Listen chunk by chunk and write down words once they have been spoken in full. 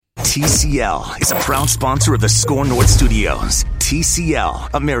TCL is a proud sponsor of the Score North Studios. TCL,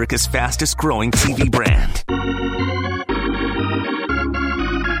 America's fastest growing TV brand.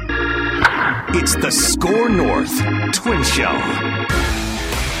 It's the Score North Twin Show.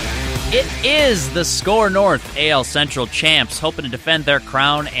 It is the Score North AL Central champs, hoping to defend their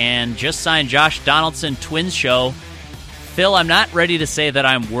crown and just signed Josh Donaldson Twins show. Phil, I'm not ready to say that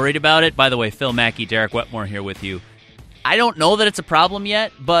I'm worried about it. By the way, Phil Mackey, Derek Wetmore here with you. I don't know that it's a problem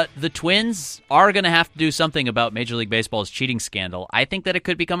yet, but the Twins are going to have to do something about Major League Baseball's cheating scandal. I think that it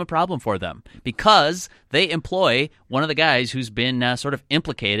could become a problem for them because they employ one of the guys who's been sort of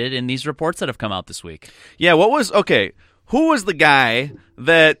implicated in these reports that have come out this week. Yeah, who was the guy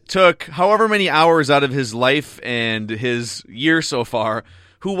that took however many hours out of his life and his year so far,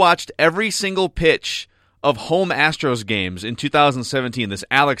 who watched every single pitch of home Astros games in 2017? This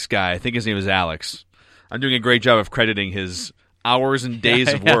Alex guy, I think his name is Alex. I'm doing a great job of crediting his hours and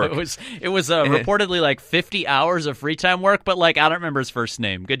days of work. It was reportedly like 50 hours of free time work, but I don't remember his first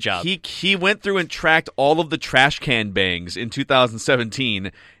name. Good job. He went through and tracked all of the trash can bangs in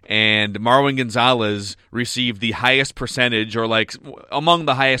 2017, and Marwin Gonzalez received the highest percentage, or among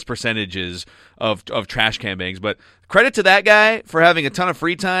the highest percentages of trash can bangs. But credit to that guy for having a ton of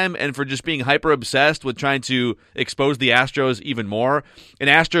free time and for just being hyper obsessed with trying to expose the Astros even more. An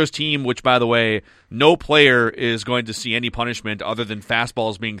Astros team, which, by the way, no player is going to see any punishment other than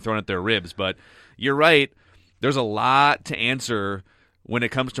fastballs being thrown at their ribs. But you're right. There's a lot to answer when it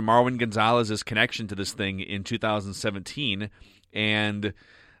comes to Marwin Gonzalez's connection to this thing in 2017. And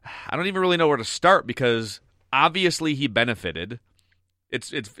I don't even really know where to start because obviously he benefited.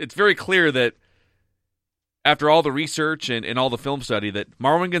 It's very clear that after all the research and all the film study that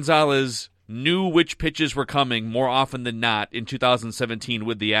Marwin Gonzalez knew which pitches were coming more often than not in 2017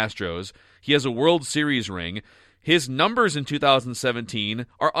 with the Astros. He has a World Series ring. His numbers in 2017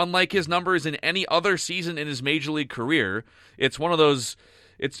 are unlike his numbers in any other season in his major league career. It's one of those.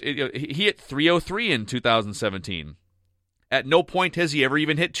 He hit 303 in 2017. At no point has he ever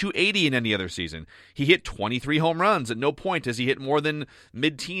even hit 280 in any other season. He hit 23 home runs. At no point has he hit more than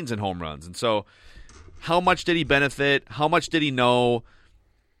mid-teens in home runs. And so, how much did he benefit? How much did he know?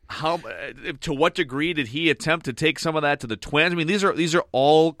 To what degree did he attempt to take some of that to the Twins? I mean, these are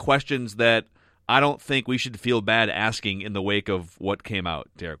all questions that I don't think we should feel bad asking in the wake of what came out,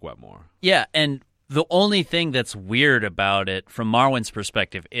 Derek Wetmore. Yeah, and the only thing that's weird about it from Marwin's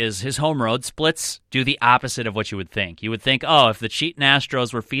perspective is his home road splits do the opposite of what you would think. You would think, if the cheating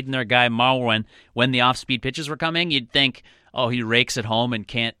Astros were feeding their guy Marwin when the off-speed pitches were coming, you'd think, he rakes at home and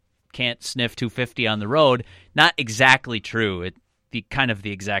can't sniff 250 on the road. Not exactly true. The kind of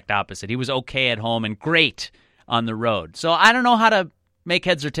the exact opposite. He was okay at home and great on the road. So I don't know how to make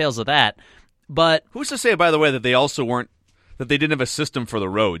heads or tails of that. But who's to say, by the way, that they didn't have a system for the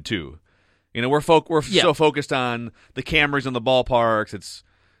road too? We're so focused on the cameras in the ballparks.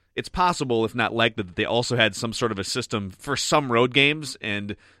 It's possible, if not likely, that they also had some sort of a system for some road games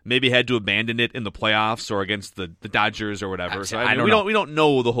and maybe had to abandon it in the playoffs or against the Dodgers or whatever. We don't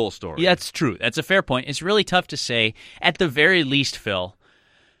know the whole story. Yeah, that's true. That's a fair point. It's really tough to say. At the very least, Phil,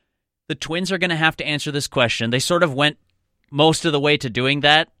 the Twins are going to have to answer this question. They sort of went most of the way to doing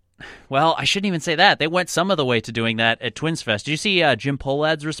that. Well, I shouldn't even say that. They went some of the way to doing that at Twins Fest. Did you see Jim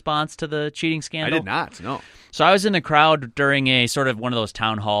Polad's response to the cheating scandal? I did not, no. So I was in the crowd during a sort of one of those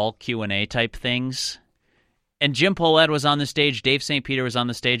town hall Q&A type things, and Jim Polad was on the stage, Dave St. Peter was on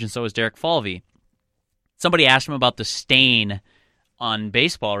the stage, and so was Derek Falvey. Somebody asked him about the stain on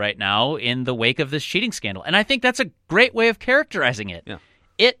baseball right now in the wake of this cheating scandal, and I think that's a great way of characterizing it. Yeah.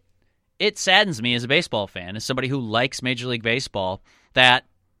 It saddens me as a baseball fan, as somebody who likes Major League Baseball, that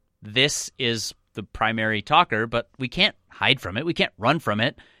this is the primary talker, but we can't hide from it. We can't run from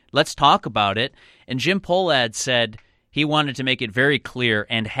it. Let's talk about it. And Jim Polad said he wanted to make it very clear,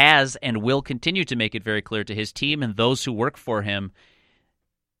 and has and will continue to make it very clear to his team and those who work for him,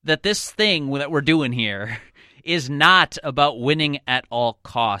 that this thing that we're doing here is not about winning at all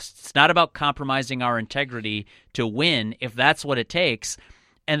costs. It's not about compromising our integrity to win, if that's what it takes.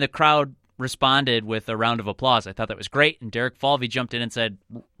 And the crowd responded with a round of applause. I thought that was great. And Derek Falvey jumped in and said,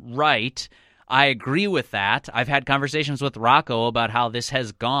 right, I agree with that. I've had conversations with Rocco about how this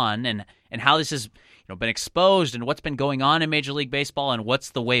has gone and how this has been exposed and what's been going on in Major League Baseball and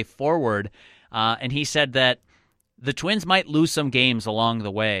what's the way forward. And he said that the Twins might lose some games along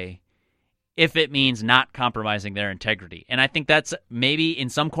the way if it means not compromising their integrity. And I think that's maybe in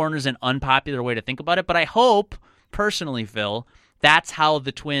some corners an unpopular way to think about it. But I hope, personally, Phil, that's how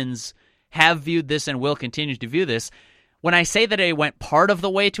the Twins have viewed this and will continue to view this. When I say that they went part of the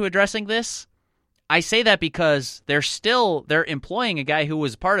way to addressing this, I say that because they're employing a guy who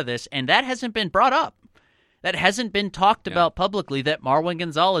was part of this, and that hasn't been brought up. That hasn't been talked about publicly, that Marwin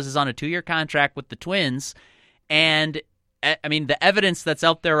Gonzalez is on a 2-year contract with the Twins. And, I mean, the evidence that's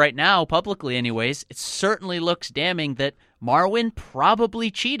out there right now, publicly anyways, it certainly looks damning that Marwin probably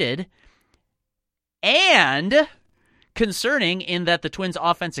cheated, and concerning in that the Twins'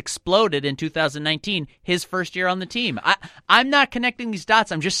 offense exploded in 2019, his first year on the team. I'm not connecting these dots.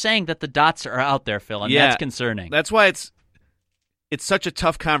 I'm just saying that the dots are out there, Phil, and that's concerning. That's why it's such a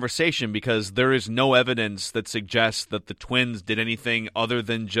tough conversation, because there is no evidence that suggests that the Twins did anything other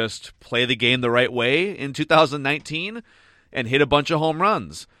than just play the game the right way in 2019 and hit a bunch of home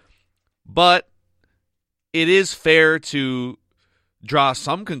runs. But it is fair to draw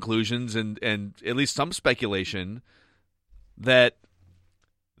some conclusions and at least some speculation that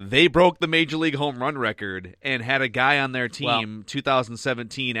they broke the Major League home run record and had a guy on their team,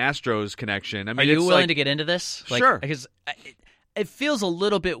 2017 Astros connection. I mean, are you willing to get into this? Sure. Because it feels a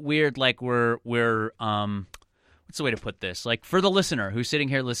little bit weird, like we're what's the way to put this? Like, for the listener who's sitting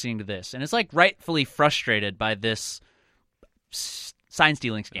here listening to this, and is like rightfully frustrated by this sign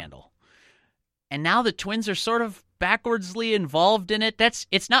stealing scandal, and now the Twins are sort of backwardsly involved in it.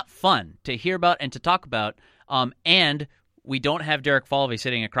 It's not fun to hear about and to talk about. And we don't have Derek Falvey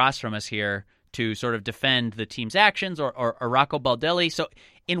sitting across from us here to sort of defend the team's actions or Rocco Baldelli. So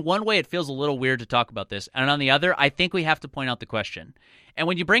in one way, it feels a little weird to talk about this. And on the other, I think we have to point out the question. And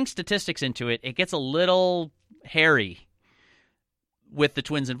when you bring statistics into it, it gets a little hairy with the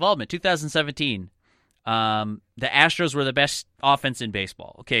Twins' involvement. 2017, the Astros were the best offense in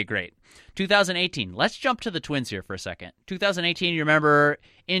baseball. Okay, great. 2018, let's jump to the Twins here for a second. 2018, you remember,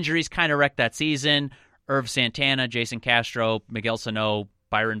 injuries kind of wrecked that season. Irv Santana, Jason Castro, Miguel Sano,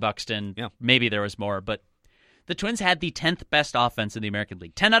 Byron Buxton. Yeah. Maybe there was more, but the Twins had the 10th best offense in the American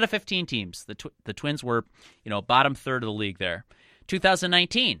League. 10 out of 15 teams. The Twins were, bottom third of the league there.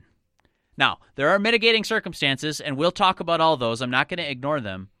 2019. Now, there are mitigating circumstances, and we'll talk about all those. I'm not going to ignore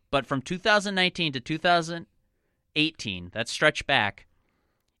them. But from 2019 to 2018, that stretch back,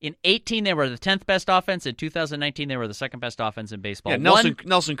 in 18, they were the 10th best offense. In 2019, they were the second best offense in baseball. Yeah,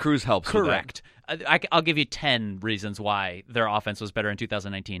 Nelson Cruz helps. Correct. I'll give you 10 reasons why their offense was better in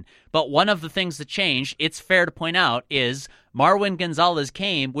 2019. But one of the things that changed, it's fair to point out, is Marwin Gonzalez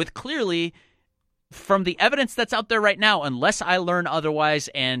came with clearly, from the evidence that's out there right now, unless I learn otherwise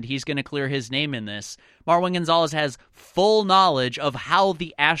and he's going to clear his name in this, Marwin Gonzalez has full knowledge of how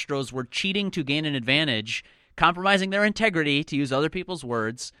the Astros were cheating to gain an advantage, compromising their integrity, to use other people's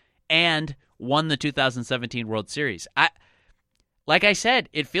words, and won the 2017 World Series. Like I said,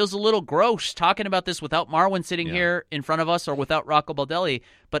 it feels a little gross talking about this without Marwin sitting here in front of us or without Rocco Baldelli.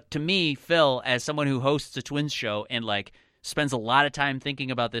 But to me, Phil, as someone who hosts a Twins show and spends a lot of time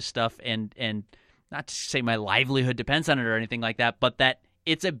thinking about this stuff, and not to say my livelihood depends on it or anything like that, but that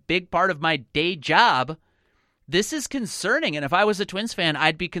it's a big part of my day job, this is concerning. And if I was a Twins fan,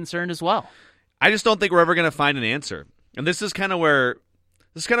 I'd be concerned as well. I just don't think we're ever going to find an answer. And this is kind of where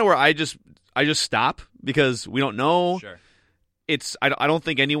I just stop, because we don't know. Sure. I don't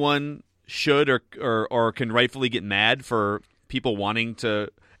think anyone should or can rightfully get mad for people wanting to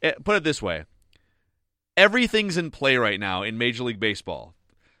put it this way. Everything's in play right now in Major League Baseball.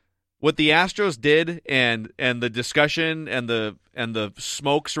 What the Astros did and the discussion and the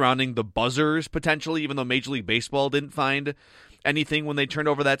smoke surrounding the buzzers potentially, even though Major League Baseball didn't find anything when they turned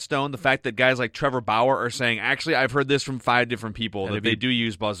over that stone, the fact that guys like Trevor Bauer are saying, actually, I've heard this from 5 different people that they do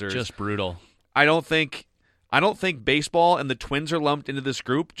use buzzers. Just brutal. I don't think baseball and the Twins are lumped into this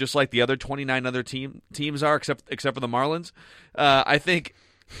group, just like the other 29 other teams are, except for the Marlins. I think.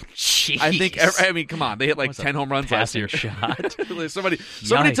 Jeez. I mean, come on, they hit 10 home runs last year. Shot. somebody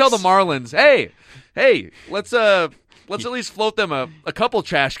tell the Marlins, hey, let's at least float them a couple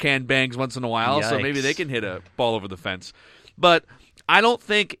trash can bangs once in a while, so maybe they can hit a ball over the fence. But I don't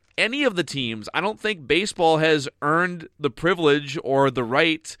think any of the teams, I don't think baseball has earned the privilege or the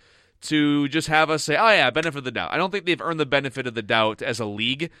right to just have us say, oh yeah, benefit of the doubt. I don't think they've earned the benefit of the doubt as a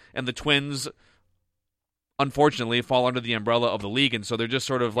league, and the Twins, unfortunately, fall under the umbrella of the league, and so they're just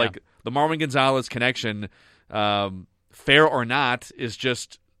sort of like the Marwin Gonzalez connection, fair or not, is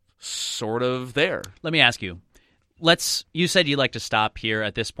just sort of there. Let me ask you. You said you'd like to stop here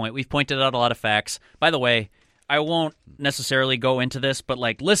at this point. We've pointed out a lot of facts. By the way, I won't necessarily go into this, but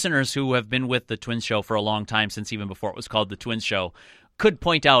listeners who have been with the Twins Show for a long time, since even before it was called the Twins Show, could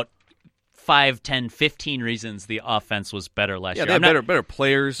point out 5, 10, 15 reasons the offense was better last year. Yeah, they had better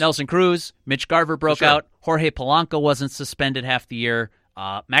players. Nelson Cruz, Mitch Garver broke out. Jorge Polanco wasn't suspended half the year.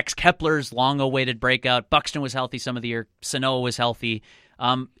 Max Kepler's long-awaited breakout. Buxton was healthy some of the year. Sano was healthy.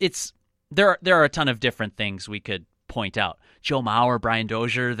 there are a ton of different things we could point out. Joe Mauer, Brian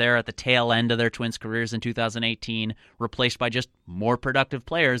Dozier, there at the tail end of their Twins careers in 2018, replaced by just more productive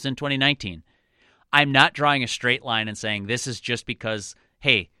players in 2019. I'm not drawing a straight line and saying this is just because,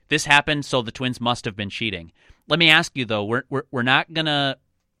 hey, this happened, so the Twins must have been cheating. Let me ask you, though, we're not going to,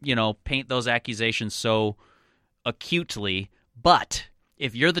 paint those accusations so acutely, but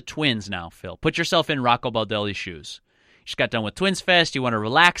if you're the Twins now, Phil, put yourself in Rocco Baldelli's shoes. You just got done with Twins Fest. You want to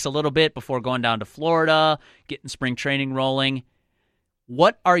relax a little bit before going down to Florida, getting spring training rolling.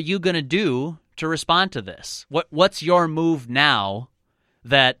 What are you going to do to respond to this? What's your move now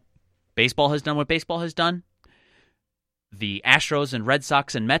that baseball has done what baseball has done? The Astros and Red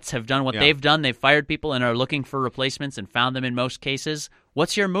Sox and Mets have done what they've done. They've fired people and are looking for replacements and found them in most cases.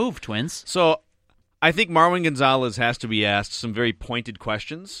 What's your move, Twins? So I think Marwin Gonzalez has to be asked some very pointed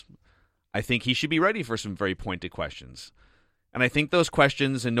questions. I think he should be ready for some very pointed questions. And I think those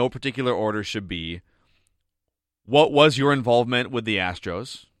questions in no particular order should be, what was your involvement with the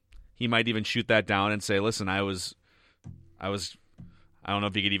Astros? He might even shoot that down and say, listen, I don't know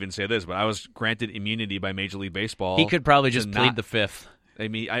if he could even say this, but I was granted immunity by Major League Baseball. He could probably just plead the fifth. I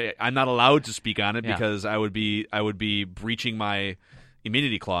mean, I'm not allowed to speak on it because I would be breaching my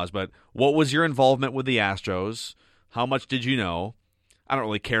immunity clause. But what was your involvement with the Astros? How much did you know? I don't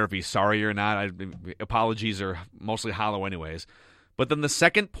really care if he's sorry or not. Apologies are mostly hollow anyways. But then the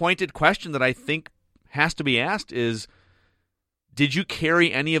second pointed question that I think has to be asked is, did you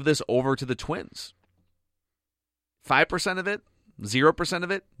carry any of this over to the Twins? 5% of it? 0%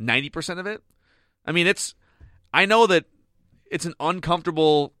 of it? 90% of it? I mean, I know that it's an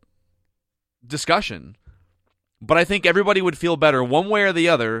uncomfortable discussion, but I think everybody would feel better one way or the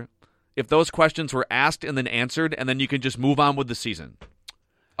other if those questions were asked and then answered, and then you can just move on with the season.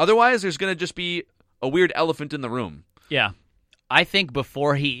 Otherwise, there's going to just be a weird elephant in the room. Yeah. I think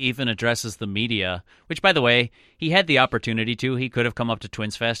before he even addresses the media, which, by the way, he had the opportunity to. He could have come up to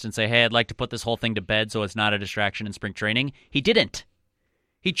Twins Fest and say, hey, I'd like to put this whole thing to bed so it's not a distraction in spring training. He didn't.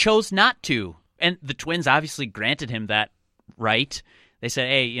 He chose not to. And the Twins obviously granted him that right. They said,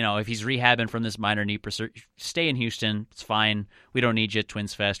 hey, if he's rehabbing from this minor knee procedure, stay in Houston. It's fine. We don't need you at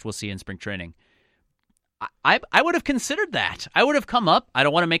Twins Fest. We'll see you in spring training. I would have considered that. I would have come up. I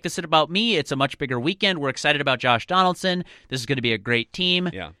don't want to make this about me. It's a much bigger weekend. We're excited about Josh Donaldson. This is going to be a great team.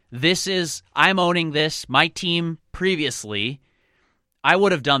 Yeah. I'm owning this. My team previously, I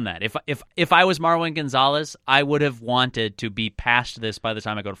would have done that. If I was Marwin Gonzalez, I would have wanted to be past this by the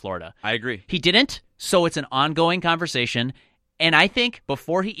time I go to Florida. I agree. He didn't, so it's an ongoing conversation. And I think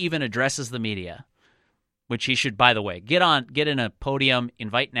before he even addresses the media, which he should, by the way, get in a podium,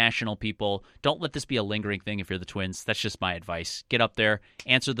 invite national people. Don't let this be a lingering thing if you're the Twins. That's just my advice. Get up there,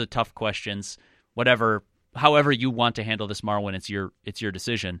 answer the tough questions, however you want to handle this, Marwin, it's your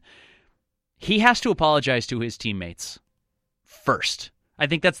decision. He has to apologize to his teammates first. I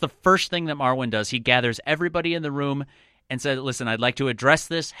think that's the first thing that Marwin does. He gathers everybody in the room and says, listen, I'd like to address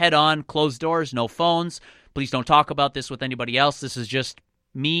this head on, closed doors, no phones. Please don't talk about this with anybody else. This is just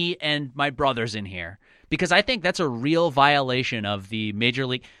me and my brothers in here. Because I think that's a real violation of the Major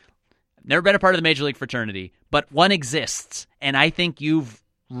League. Never been a part of the Major League fraternity, but one exists. And I think you've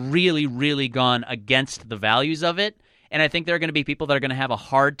really, really gone against the values of it. And I think there are going to be people that are going to have a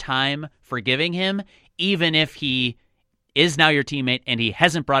hard time forgiving him, even if he is now your teammate and he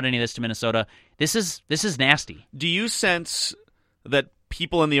hasn't brought any of this to Minnesota. This is nasty. Do you sense that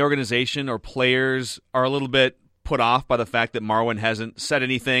people in the organization or players are a little bit put off by the fact that Marwin hasn't said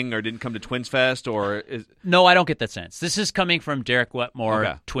anything or didn't come to Twins Fest? No, I don't get that sense. This is coming from Derek Wetmore,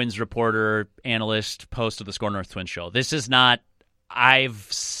 okay. Twins reporter, analyst, host of the Score North Twins show. This is not, I've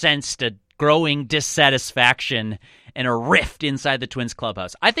sensed a growing dissatisfaction and a rift inside the Twins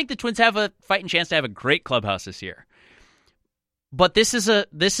clubhouse. I think the Twins have a fighting chance to have a great clubhouse this year. But this is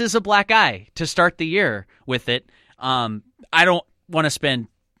a black eye to start the year with it. I don't want to spend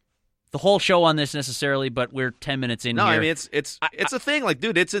the whole show on this necessarily, but we're 10 minutes in here. No, I mean, it's a thing. Like,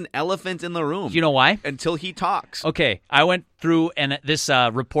 dude, it's an elephant in the room. You know why? Until he talks. Okay, I went through and this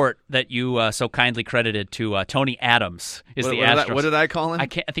report that you so kindly credited to Tony Adams is the Astros. What did I call him? I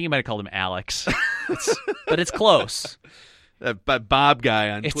think you might have called him Alex, but it's close. That Bob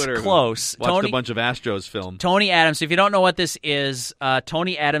guy on Twitter. It's close. Watched a bunch of Astros film. Tony Adams. If you don't know what this is,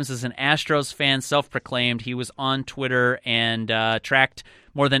 Tony Adams is an Astros fan, self-proclaimed. He was on Twitter and tracked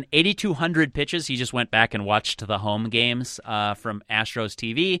more than 8,200 pitches. He just went back and watched the home games from Astros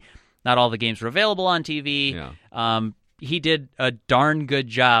TV. Not all the games were available on TV. Yeah. He did a darn good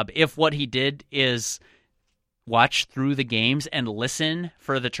job. If what he did is watch through the games and listen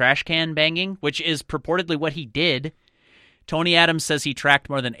for the trash can banging, which is purportedly what he did, Tony Adams says he tracked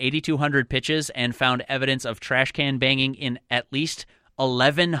more than 8,200 pitches and found evidence of trash can banging in at least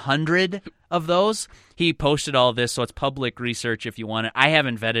 1,100 of those. He posted all of this, so it's public research if you want it. I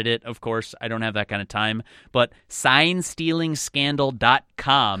haven't vetted it, of course. I don't have that kind of time. But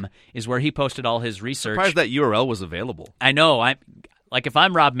signstealingscandal.com is where he posted all his research. Surprised that URL was available. I know. If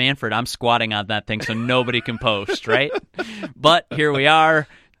I'm Rob Manfred, I'm squatting on that thing so nobody can post, right? But here we are.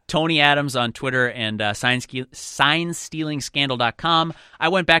 Tony Adams on Twitter and signstealingscandal.com. I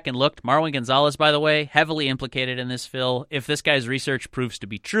went back and looked. Marwin Gonzalez, by the way, heavily implicated in this, Phil. If this guy's research proves to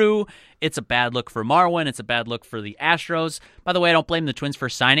be true, it's a bad look for Marwin. It's a bad look for the Astros. By the way, I don't blame the Twins for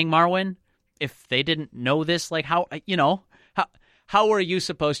signing Marwin. If they didn't know this, how are you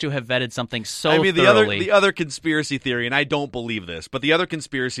supposed to have vetted something so thoroughly? The other conspiracy theory, and I don't believe this, but the other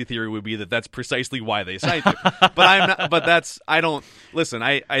conspiracy theory would be that that's precisely why they signed him. I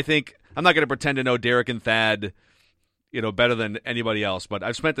think I'm not going to pretend to know Derek and Thad, better than anybody else, but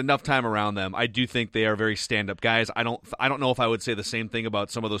I've spent enough time around them. I do think they are very stand-up guys. I don't know if I would say the same thing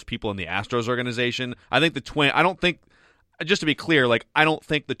about some of those people in the Astros organization. Just to be clear, I don't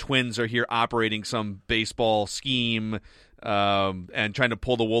think the Twins are here operating some baseball scheme and trying to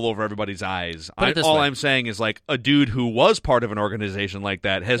pull the wool over everybody's eyes. I'm saying is a dude who was part of an organization like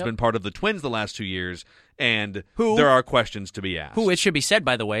that has been part of the Twins the last 2 years, and there are questions to be asked. Who, it should be said,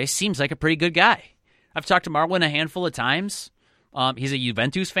 by the way, seems like a pretty good guy. I've talked to Marwin a handful of times. He's a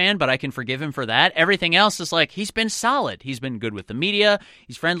Juventus fan, but I can forgive him for that. Everything else is he's been solid. He's been good with the media.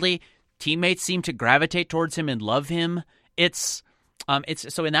 He's friendly. Teammates seem to gravitate towards him and love him. It's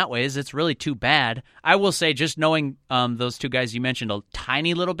so in that way, it's really too bad. I will say, just knowing those two guys you mentioned a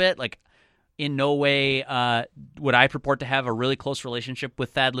tiny little bit, in no way would I purport to have a really close relationship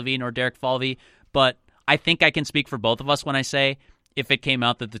with Thad Levine or Derek Falvey, but I think I can speak for both of us when I say if it came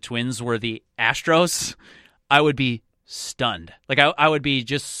out that the Twins were the Astros, I would be stunned. I would be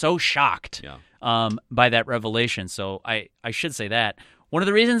just so shocked by that revelation. So I should say that. One of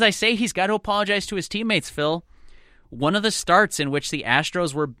the reasons I say he's got to apologize to his teammates, Phil, one of the starts in which the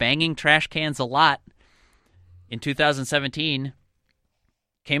Astros were banging trash cans a lot in 2017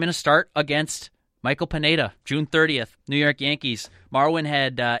 came in a start against Michael Pineda, June 30th, New York Yankees. Marwin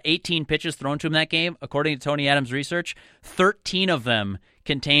had 18 pitches thrown to him that game. According to Tony Adams' research, 13 of them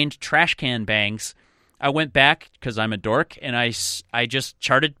contained trash can bangs. I went back, because I'm a dork, and I just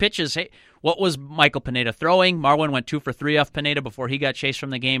charted pitches. Hey, what was Michael Pineda throwing? Marwin went 2 for 3 off Pineda before he got chased from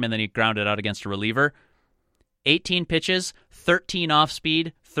the game, and then he grounded out against a reliever. 18 pitches, 13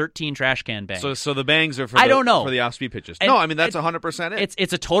 off-speed, 13 trash can bangs. So the bangs are for the off-speed pitches. And, no, I mean, that's 100% it.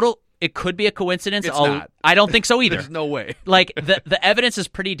 It's a total, it could be a coincidence. It's not. I don't think so either. There's no way. The evidence is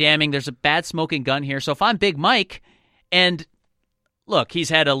pretty damning. There's a bad smoking gun here. So if I'm Big Mike, and look, he's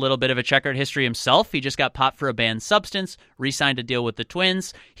had a little bit of a checkered history himself. He just got popped for a banned substance, re-signed a deal with the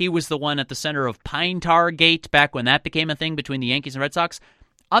Twins. He was the one at the center of Pine Tar Gate back when that became a thing between the Yankees and Red Sox.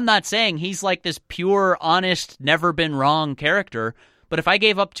 I'm not saying he's this pure, honest, never been wrong character, but if I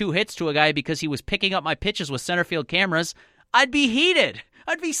gave up 2 hits to a guy because he was picking up my pitches with center field cameras, I'd be heated.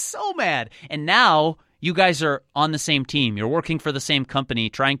 I'd be so mad. And now you guys are on the same team. You're working for the same company,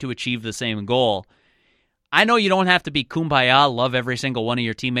 trying to achieve the same goal. I know you don't have to be kumbaya, love every single one of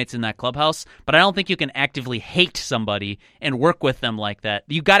your teammates in that clubhouse, but I don't think you can actively hate somebody and work with them like that.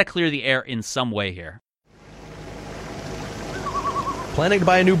 You got to clear the air in some way here. Planning to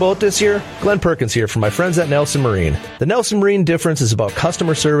buy a new boat this year? Glenn Perkins here from my friends at Nelson Marine. The Nelson Marine difference is about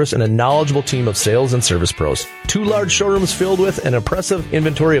customer service and a knowledgeable team of sales and service pros. 2 large showrooms filled with an impressive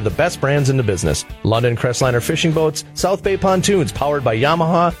inventory of the best brands in the business. London Crestliner fishing boats, South Bay pontoons powered by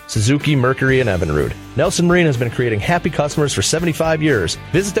Yamaha, Suzuki, Mercury, and Evinrude. Nelson Marine has been creating happy customers for 75 years.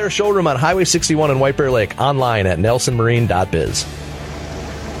 Visit their showroom on Highway 61 in White Bear Lake, online at nelsonmarine.biz.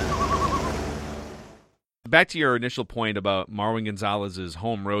 Back to your initial point about Marwin Gonzalez's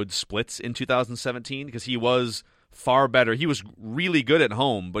home road splits in 2017, because he was far better. He was really good at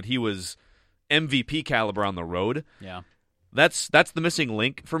home, but he was MVP caliber on the road. Yeah, that's the missing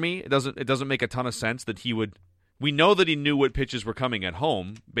link for me. It doesn't make a ton of sense that he would. We know that he knew what pitches were coming at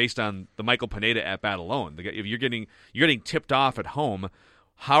home based on the Michael Pineda at bat alone. If you're getting tipped off at home,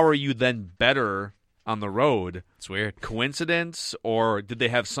 how are you then better on the road? It's weird. Coincidence, or did they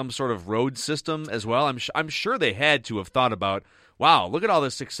have some sort of road system as well? I'm sure they had to have thought about, wow, look at all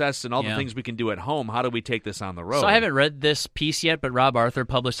this success and all the things we can do at home. How do we take this on the road? So I haven't read this piece yet, but Rob Arthur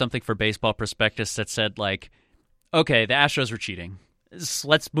published something for Baseball Prospectus that said, okay, the Astros were cheating.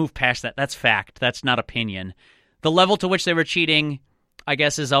 Let's move past that. That's fact. That's not opinion. The level to which they were cheating, I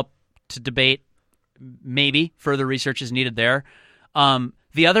guess, is up to debate. Maybe further research is needed there.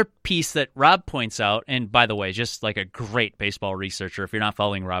 The other piece that Rob points out, and by the way, just like a great baseball researcher, if you're not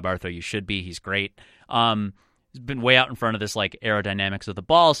following Rob Arthur, you should be. He's great. He's been way out in front of this like aerodynamics of the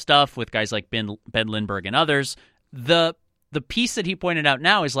ball stuff with guys like Ben Lindbergh and others. The piece that he pointed out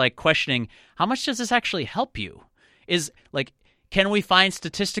now is like questioning, how much does this actually help you? Is like, can we find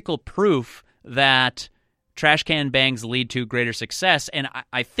statistical proof that trash can bangs lead to greater success? And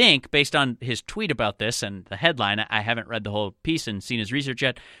I think, based on his tweet about this and the headline, I haven't read the whole piece and seen his research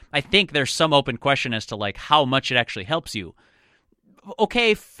yet, I think there's some open question as to like how much it actually helps you.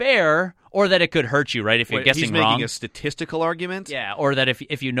 Okay, fair, or that it could hurt you, right? If you're guessing he's wrong. He's making a statistical argument? Yeah, or that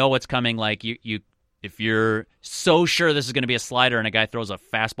if you know what's coming, like if you're so sure this is going to be a slider and a guy throws a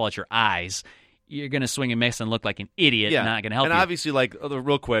fastball at your eyes, you're going to swing and miss and look like an idiot, not going to help you. And obviously, like,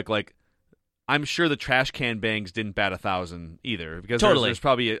 real quick, like, I'm sure the trash can bangs didn't bat 1,000 either, because there's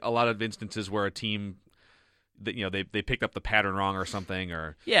probably a lot of instances where a team, that they picked up the pattern wrong or something,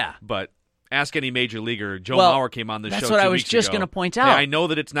 but ask any major leaguer. Joe Mauer came on this show 2 weeks ago. That's what I was just going to point out. Hey, I know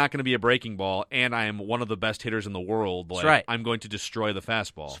that it's not going to be a breaking ball, and I am one of the best hitters in the world. Like, that's right. I'm going to destroy the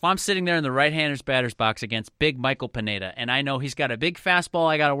fastball. So if I'm sitting there in the right-hander's batter's box against big Michael Pineda, and I know he's got a big fastball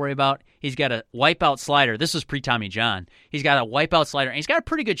I got to worry about, he's got a wipeout slider. This was pre-Tommy John. He's got a wipeout slider, and he's got a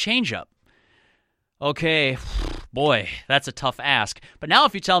pretty good changeup. Okay, boy, that's a tough ask. But now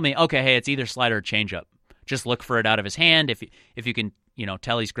if you tell me, okay, hey, it's either slider or changeup, just look for it out of his hand. If you can,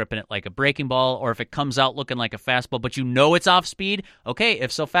 tell he's gripping it like a breaking ball, or if it comes out looking like a fastball, but it's off speed, okay,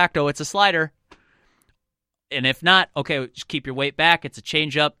 if so facto, it's a slider. And if not, okay, just keep your weight back. It's a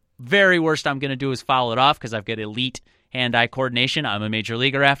changeup. Very worst I'm going to do is foul it off because I've got elite hand-eye coordination. I'm a major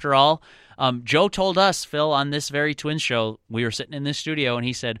leaguer after all. Joe told us, Phil, on this very Twins show, we were sitting in this studio, and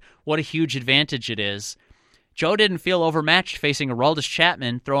he said, what a huge advantage it is. Joe didn't feel overmatched facing Aroldis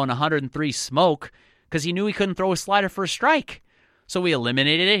Chapman throwing 103 smoke because he knew he couldn't throw a slider for a strike. So we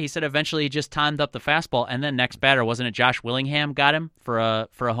eliminated it. He said eventually he just timed up the fastball, and then next batter, wasn't it Josh Willingham got him for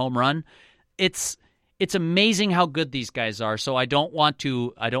a home run? It's amazing how good these guys are. So I don't want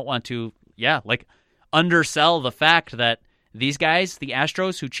to undersell the fact that these guys, the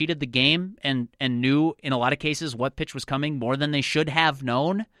Astros, who cheated the game and knew in a lot of cases what pitch was coming more than they should have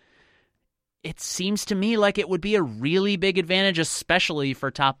known, it seems to me like it would be a really big advantage, especially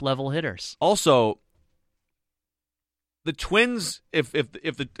for top-level hitters. Also, the Twins,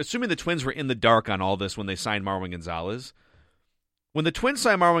 assuming the Twins were in the dark on all this when they signed Marwin Gonzalez, when the Twins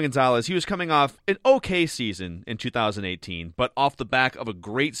signed Marwin Gonzalez, he was coming off an okay season in 2018, but off the back of a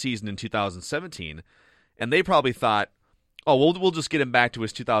great season in 2017, and they probably thought, oh, we'll just get him back to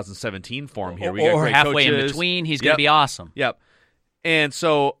his 2017 form here. We got or great halfway coaches. In between, he's going to be awesome. Yep. And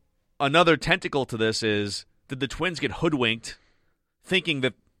so another tentacle to this is, did the Twins get hoodwinked thinking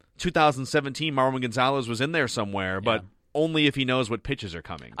that 2017 Marwin Gonzalez was in there somewhere, but only if he knows what pitches are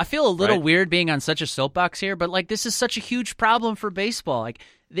coming? I feel a little weird being on such a soapbox here, but like this is such a huge problem for baseball. Like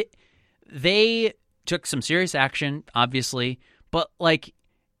they took some serious action, obviously, but like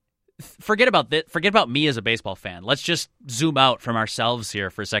forget about me as a baseball fan. Let's just zoom out from ourselves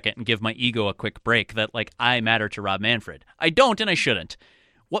here for a second and give my ego a quick break that like I matter to Rob Manfred. I don't and I shouldn't.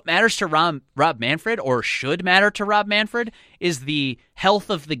 What matters to Rob Manfred, or should matter to Rob Manfred, is the health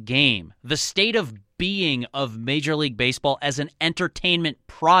of the game, the state of being of Major League Baseball as an entertainment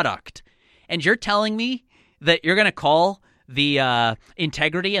product. And you're telling me that you're going to call the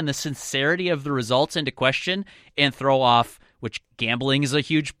integrity and the sincerity of the results into question and throw off, which gambling is a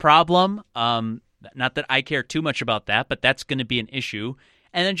huge problem. Not that I care too much about that, but that's going to be an issue.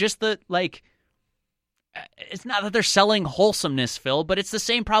 And then just the, like, it's not that they're selling wholesomeness, Phil, but it's the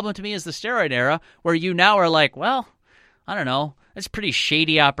same problem to me as the steroid era, where you now are like, well, I don't know, it's a pretty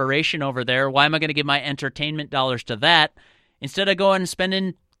shady operation over there. Why am I going to give my entertainment dollars to that? Instead of going and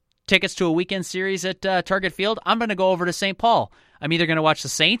spending tickets to a weekend series at Target Field, I'm going to go over to St. Paul. I'm either going to watch the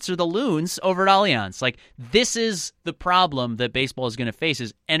Saints or the Loons over at Allianz. Like, this is the problem that baseball is going to face,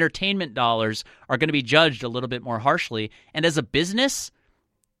 is entertainment dollars are going to be judged a little bit more harshly. And as a business,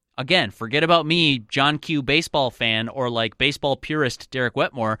 again, forget about me, John Q. baseball fan, or like baseball purist Derek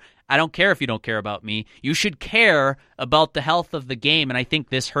Wetmore. I don't care if you don't care about me. You should care about the health of the game, and I think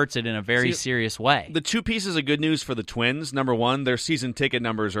this hurts it in a very serious way. The two pieces of good news for the Twins: number one, their season ticket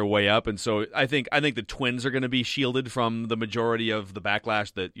numbers are way up, and so I think the Twins are going to be shielded from the majority of the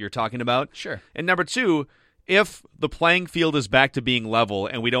backlash that you're talking about. Sure. And number two, if the playing field is back to being level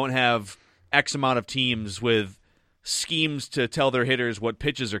and we don't have X amount of teams with schemes to tell their hitters what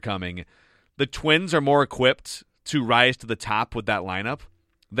pitches are coming, the Twins are more equipped to rise to the top with that lineup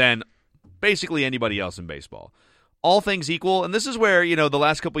than basically anybody else in baseball. All things equal, and this is where, the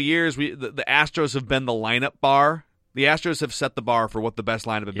last couple of years, the Astros have been the lineup bar The Astros have set the bar for what the best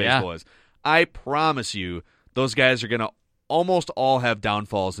lineup in baseball is. I promise you, those guys are going to almost all have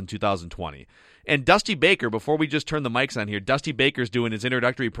downfalls in 2020. And Dusty Baker, before we just turn the mics on here, Dusty Baker's doing his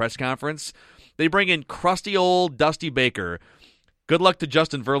introductory press conference. They bring in crusty old Dusty Baker. Good luck to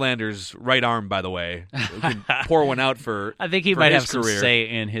Justin Verlander's right arm, by the way. We can pour one out for I think he might have some say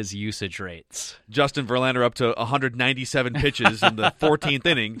in his usage rates. Justin Verlander up to 197 pitches in the 14th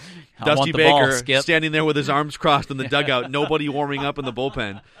inning. Dusty Baker standing there with his arms crossed in the dugout, nobody warming up in the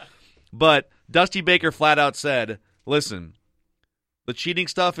bullpen. But Dusty Baker flat out said, listen, the cheating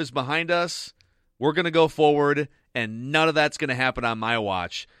stuff is behind us. We're going to go forward, and none of that's going to happen on my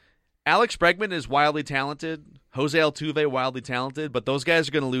watch. Alex Bregman is wildly talented. Jose Altuve, wildly talented. But those guys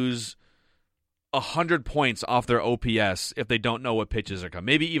are going to lose 100 points off their OPS if they don't know what pitches are coming.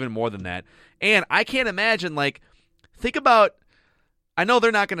 Maybe even more than that. And I can't imagine, think about, I know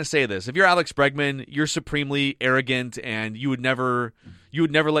they're not going to say this. If you're Alex Bregman, you're supremely arrogant, and you would never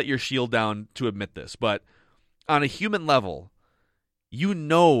let your shield down to admit this. But on a human level, you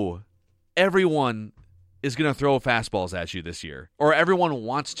know everyone is going to throw fastballs at you this year, or everyone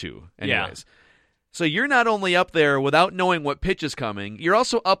wants to anyways. Yeah. So you're not only up there without knowing what pitch is coming, you're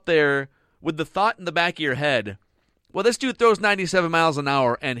also up there with the thought in the back of your head, well, this dude throws 97 miles an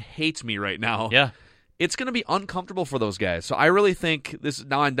hour and hates me right now. Yeah. It's going to be uncomfortable for those guys. So I really think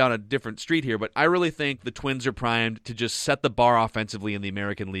now I'm down a different street here, but I really think the Twins are primed to just set the bar offensively in the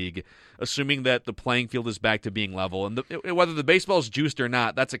American League, assuming that the playing field is back to being level. And whether the baseball's juiced or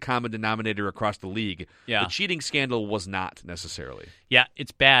not, that's a common denominator across the league. Yeah. The cheating scandal was not necessarily. Yeah,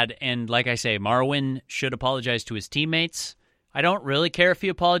 it's bad. And like I say, Marwin should apologize to his teammates. I don't really care if he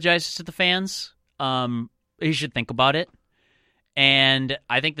apologizes to the fans. He should think about it. And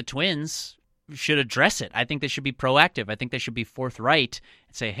I think the Twins should address it. I think they should be proactive. I think they should be forthright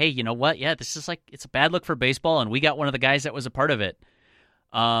and say, hey, you know what? Yeah, this is it's a bad look for baseball, and we got one of the guys that was a part of it.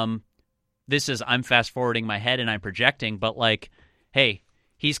 I'm fast forwarding my head and I'm projecting, but hey,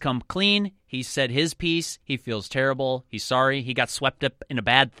 he's come clean. He's said his piece. He feels terrible. He's sorry. He got swept up in a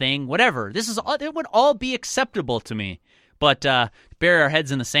bad thing. Whatever. It would all be acceptable to me. But bury our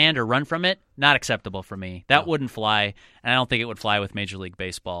heads in the sand or run from it, not acceptable for me. That wouldn't fly, and I don't think it would fly with Major League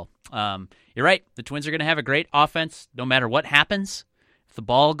Baseball. You're right. The Twins are going to have a great offense no matter what happens. If the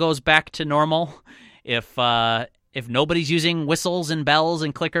ball goes back to normal, if nobody's using whistles and bells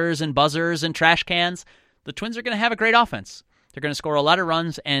and clickers and buzzers and trash cans, the Twins are going to have a great offense. They're going to score a lot of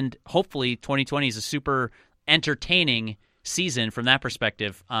runs, and hopefully 2020 is a super entertaining season from that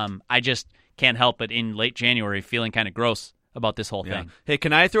perspective. I just can't help but in late January feeling kind of gross about this whole thing. Hey,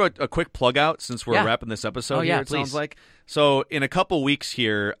 can I throw a quick plug out since we're wrapping this episode here, please. Sounds like? So in a couple weeks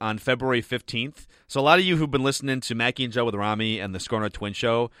here on February 15th, so a lot of you who've been listening to Mackie and Joe with Rami and the Score North Twin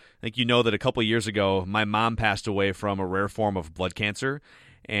Show, I think you know that a couple years ago, my mom passed away from a rare form of blood cancer,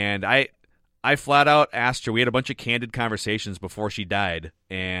 and I flat out asked her, we had a bunch of candid conversations before she died,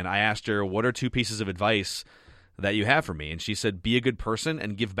 and I asked her, what are 2 pieces of advice that you have for me? And she said, be a good person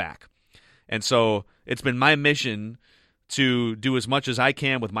and give back. And so it's been my mission to do as much as I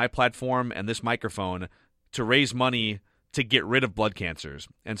can with my platform and this microphone to raise money to get rid of blood cancers.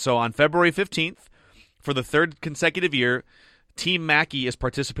 And so on February 15th, for the 3rd consecutive year, Team Mackey is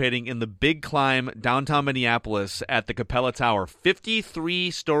participating in the Big Climb downtown Minneapolis at the Capella Tower.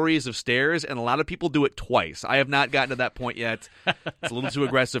 53 stories of stairs, and a lot of people do it twice. I have not gotten to that point yet. It's a little too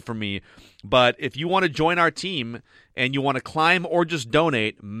aggressive for me. But if you want to join our team and you want to climb or just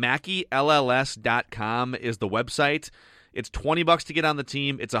donate, MackeyLLS.com is the website. It's $20 to get on the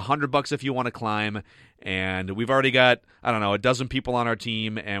team. It's $100 if you want to climb. And we've already got, a dozen people on our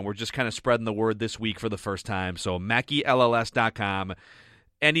team, and we're just kind of spreading the word this week for the first time. So MackeyLLS.com.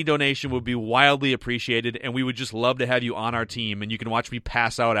 Any donation would be wildly appreciated, and we would just love to have you on our team, and you can watch me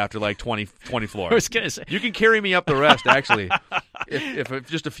pass out after 20 floors. I was going to say. You can carry me up the rest, actually, if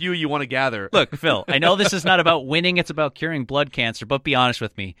just a few you want to gather. Look, Phil, I know this is not about winning. It's about curing blood cancer, but be honest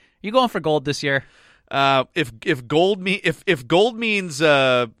with me. You going for gold this year? If gold means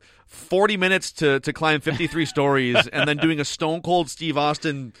 40 minutes to climb 53 stories and then doing a Stone Cold Steve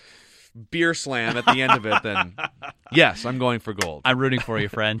Austin beer slam at the end of it, then yes, I'm going for gold. I'm rooting for you,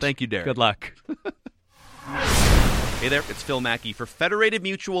 friend. Thank you, Derek. Good luck. Hey there, it's Phil Mackey for Federated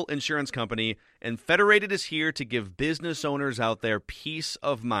Mutual Insurance Company, and Federated is here to give business owners out there peace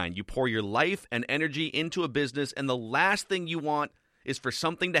of mind. You pour your life and energy into a business, and the last thing you want is for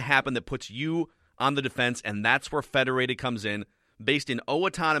something to happen that puts you on the defense, and that's where Federated comes in. Based in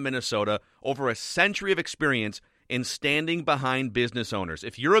Owatonna, Minnesota, over a century of experience in standing behind business owners.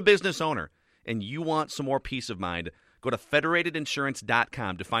 If you're a business owner and you want some more peace of mind, go to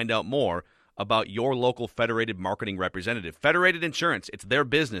federatedinsurance.com to find out more about your local Federated marketing representative. Federated Insurance, it's their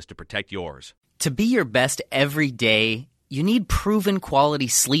business to protect yours. To be your best every day, you need proven quality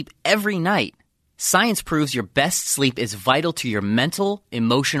sleep every night. Science proves your best sleep is vital to your mental,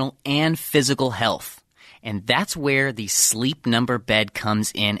 emotional, and physical health. And that's where the Sleep Number bed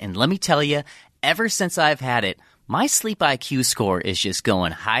comes in. And let me tell you, ever since I've had it, my sleep IQ score is just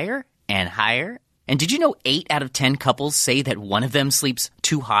going higher and higher. And did you know 8 out of 10 couples say that one of them sleeps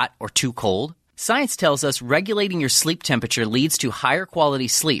too hot or too cold? Science tells us regulating your sleep temperature leads to higher quality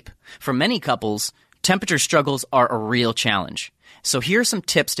sleep. For many couples, temperature struggles are a real challenge. So here are some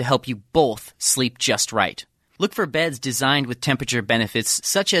tips to help you both sleep just right. Look for beds designed with temperature benefits,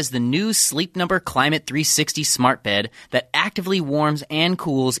 such as the new Sleep Number Climate 360 smart bed that actively warms and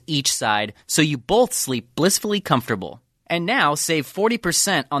cools each side so you both sleep blissfully comfortable. And now save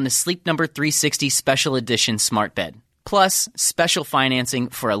 40% on the Sleep Number 360 Special Edition smart bed, plus special financing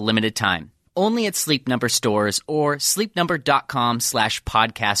for a limited time. Only at Sleep Number stores or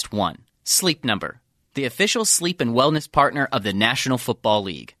sleepnumber.com/podcast1. Sleep Number, the official sleep and wellness partner of the National Football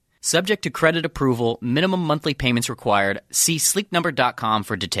League. Subject to credit approval, minimum monthly payments required. See sleepnumber.com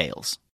for details.